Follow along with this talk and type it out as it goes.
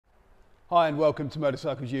Hi and welcome to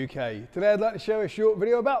Motorcycles UK. Today I'd like to show a short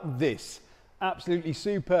video about this absolutely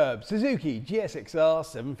superb Suzuki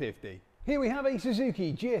GSXR750. Here we have a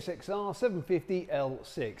Suzuki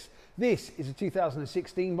GSXR750L6. This is a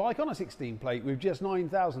 2016 bike on a 16 plate with just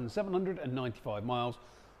 9,795 miles,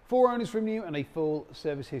 4 owners from new and a full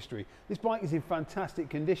service history. This bike is in fantastic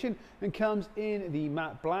condition and comes in the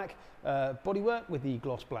matte black bodywork with the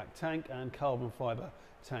gloss black tank and carbon fibre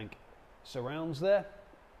tank surrounds there.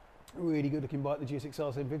 Really good looking bike, the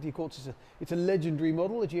GSXR750. Of course, it's a legendary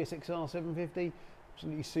model, the GSXR750.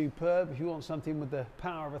 Absolutely superb. If you want something with the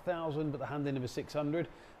power of 1,000 but the handling of a 600,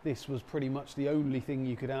 this was pretty much the only thing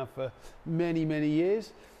you could have for many, many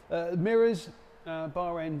years. Mirrors,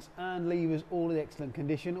 bar ends and levers all in excellent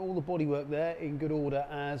condition. All the bodywork there in good order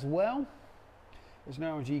as well. There's an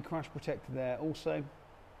R&G crash protector there also.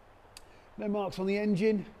 No marks on the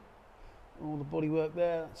engine. All the bodywork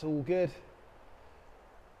there, that's all good.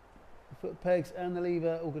 The foot pegs and the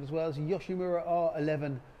lever all good as well. There's a Yoshimura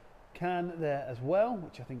R11 can there as well,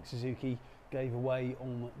 which I think Suzuki gave away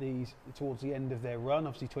on these towards the end of their run.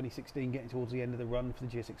 Obviously 2016 getting towards the end of the run for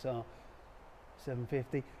the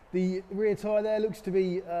GSXR750. The rear tyre there looks to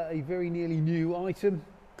be a very nearly new item.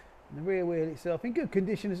 And the rear wheel itself in good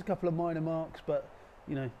condition. There's a couple of minor marks, but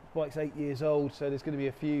you know, the bike's 8 years old, so there's going to be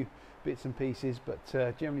a few bits and pieces, but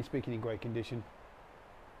generally speaking in great condition.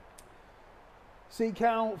 Seat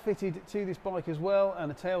cowl fitted to this bike as well,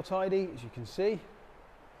 and a tail tidy, as you can see.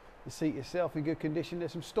 The seat itself in good condition.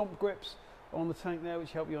 There's some stomp grips on the tank there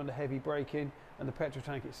which help you under heavy braking, and the petrol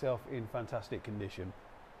tank itself in fantastic condition.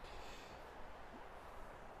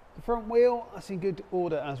 The front wheel, that's in good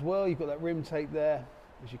order as well. You've got that rim tape there,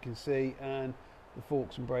 as you can see, and the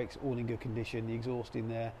forks and brakes all in good condition. The exhaust in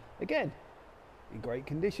there, again, in great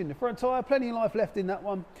condition. The front tyre, plenty of life left in that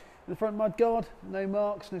one. And the front mud guard, no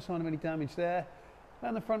marks, no sign of any damage there.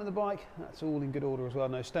 And the front of the bike, that's all in good order as well.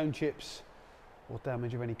 No stone chips or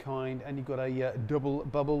damage of any kind. And you've got a double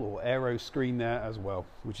bubble or aero screen there as well,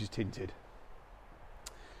 which is tinted.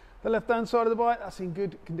 The left-hand side of the bike, that's in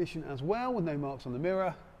good condition as well, with no marks on the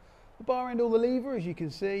mirror. The bar end, all the lever, as you can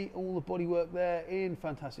see, all the bodywork there in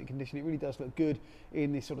fantastic condition. It really does look good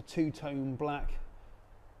in this sort of two-tone black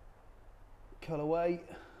colourway.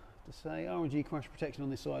 To say R&G crash protection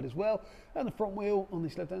on this side as well, and the front wheel on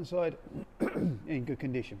this left hand side in good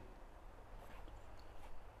condition.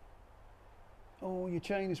 All your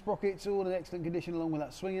chain and sprockets all in excellent condition, along with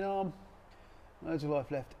that swinging arm. Loads of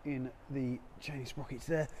life left in the chain and sprockets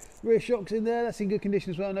there. Rear shocks in there, that's in good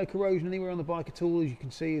condition as well. No corrosion anywhere on the bike at all, as you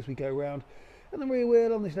can see as we go around. And the rear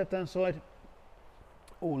wheel on this left hand side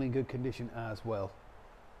all in good condition as well.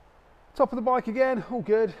 Top of the bike again, all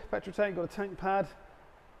good. Petrol tank, got a tank pad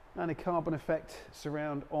and a carbon effect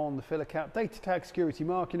surround on the filler cap. Data tag security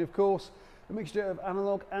marking, of course. A mixture of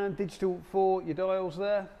analog and digital for your dials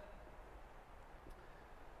there.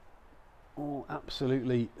 All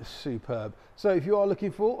absolutely superb. So if you are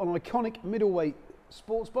looking for an iconic middleweight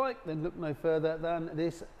sports bike, then look no further than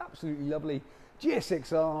this absolutely lovely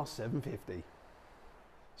GSXR750.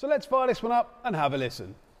 So let's fire this one up and have a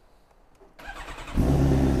listen.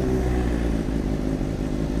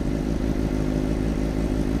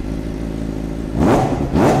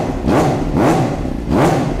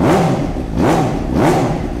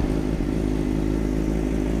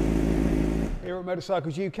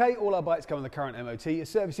 Motorcycles UK, all our bikes come on the current MOT, a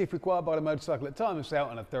service if required by the motorcycle at time of sale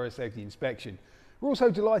and a thorough safety inspection. We're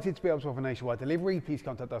also delighted to be able to offer nationwide delivery. Please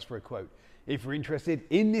contact us for a quote. If you're interested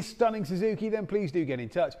in this stunning Suzuki, then please do get in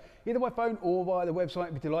touch, either by phone or via the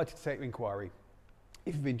website. We'd be delighted to take your inquiry.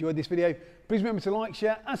 If you've enjoyed this video, please remember to like,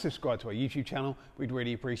 share and subscribe to our YouTube channel. We'd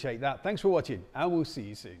really appreciate that. Thanks for watching and we'll see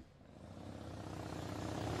you soon.